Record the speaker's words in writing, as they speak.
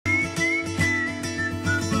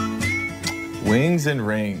Wings and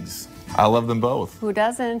rings. I love them both. Who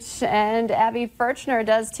doesn't? And Abby Furchner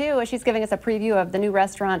does too. She's giving us a preview of the new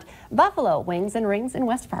restaurant, Buffalo Wings and Rings in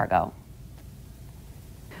West Fargo.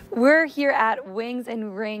 We're here at Wings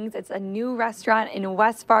and Rings. It's a new restaurant in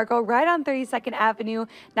West Fargo, right on 32nd Avenue,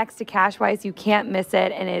 next to Cashwise. You can't miss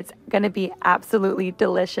it, and it's going to be absolutely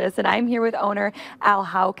delicious. And I'm here with owner Al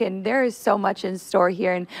Hauk, and there is so much in store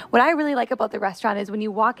here. And what I really like about the restaurant is when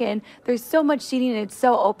you walk in, there's so much seating, and it's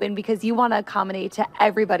so open because you want to accommodate to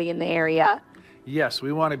everybody in the area. Yes,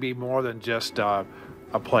 we want to be more than just a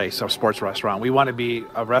place, a sports restaurant. We want to be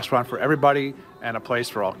a restaurant for everybody and a place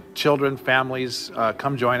for all children, families.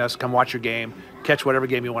 Come join us, come watch your game, catch whatever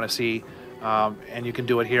game you want to see, and you can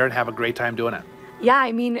do it here and have a great time doing it. Yeah,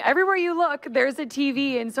 I mean, everywhere you look, there's a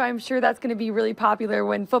TV, and so I'm sure that's going to be really popular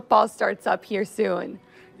when football starts up here soon.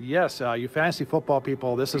 Yes, you fantasy football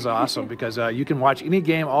people, this is awesome because you can watch any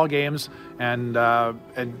game, all games, and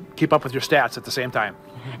keep up with your stats at the same time.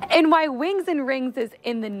 And why Wings and Rings is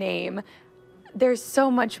in the name, there's so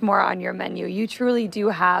much more on your menu. You truly do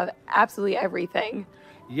have absolutely everything.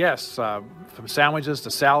 Yes, from sandwiches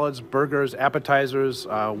to salads, burgers, appetizers,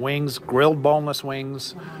 wings, grilled boneless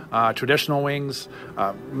wings, traditional wings,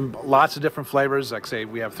 lots of different flavors. Like I say,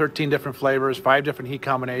 we have 13 different flavors, 5 different heat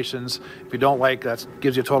combinations. If you don't like, that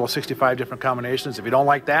gives you a total of 65 different combinations. If you don't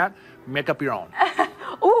like that, make up your own.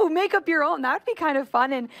 Ooh, make up your own. That would be kind of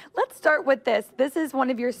fun. And let's start with this. This is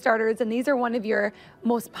one of your starters, and these are one of your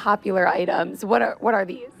most popular items. What are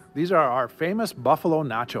these? These are our famous buffalo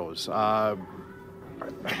nachos.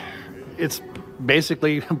 It's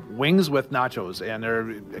basically wings with nachos, and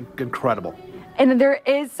they're incredible. And there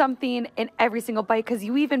is something in every single bite because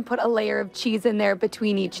you even put a layer of cheese in there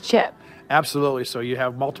between each chip. Absolutely. So you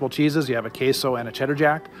have multiple cheeses. You have a queso and a cheddar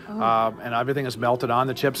jack, and everything is melted on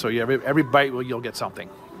the chip. So every bite you'll get something.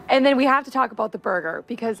 And then we have to talk about the burger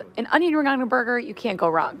because an onion ring on a burger, you can't go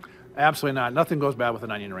wrong. Absolutely not. Nothing goes bad with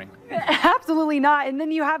an onion ring. Absolutely not. And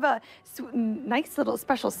then you have a nice little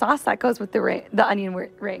special sauce that goes with the onion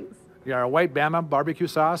rings. Yeah, our white Bama barbecue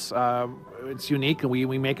sauce. It's unique, and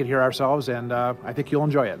we make it here ourselves, and I think you'll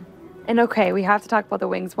enjoy it. And okay, we have to talk about the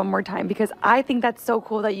wings one more time because I think that's so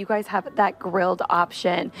cool that you guys have that grilled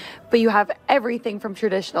option, but you have everything from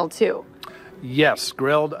traditional too. Yes,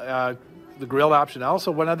 grilled. The grilled option. Also,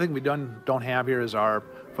 one other thing we don't have here is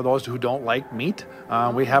for those who don't like meat,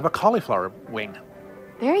 we have a cauliflower wing.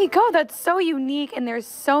 There you go. That's so unique, and there's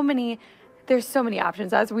so many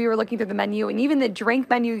options. As we were looking through the menu, and even the drink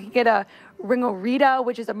menu, you can get a ring-o-rita,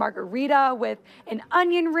 which is a margarita with an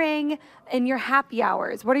onion ring, and your happy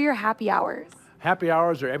hours. What are your happy hours? Happy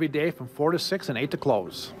hours are every day from 4 to 6 and 8 to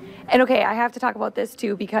close. And okay, I have to talk about this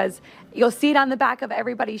too because you'll see it on the back of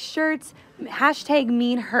everybody's shirts, hashtag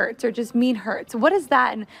mean hurts or just mean hurts. What is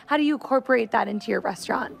that, and how do you incorporate that into your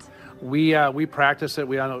restaurant? We practice it.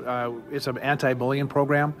 It's an anti-bullying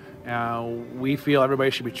program. We feel everybody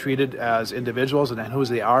should be treated as individuals and who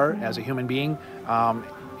they are as a human being.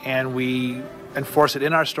 And we enforce it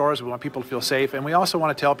in our stores. We want people to feel safe. And we also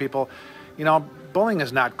want to tell people, bullying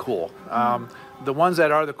is not cool. The ones that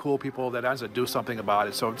are the cool people that do something about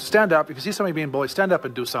it. So stand up. If you see somebody being bullied, stand up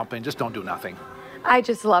and do something. Just don't do nothing. I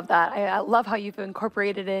just love that. I love how you've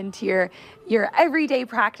incorporated it into your everyday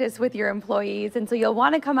practice with your employees. And so you'll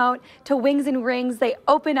want to come out to Wings and Rings. They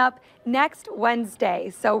open up next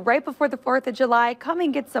Wednesday. So right before the 4th of July, come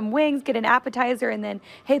and get some wings, get an appetizer, and then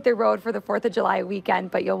hit the road for the 4th of July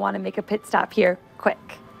weekend. But you'll want to make a pit stop here quick.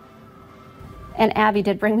 And Abby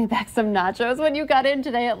did bring me back some nachos when you got in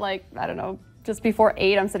today at I don't know, just before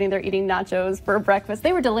 8. I'm sitting there eating nachos for breakfast.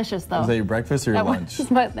 They were delicious, though. Was that your breakfast or your lunch?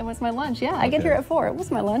 That was my lunch, yeah. Okay. I get here at 4. It was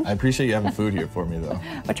my lunch. I appreciate you having food here for me, though.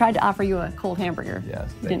 I tried to offer you a cold hamburger.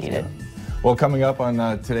 Yes, you didn't eat it. Well, coming up on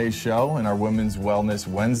today's show, in our Women's Wellness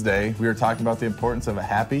Wednesday, we are talking about the importance of a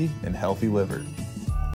happy and healthy liver.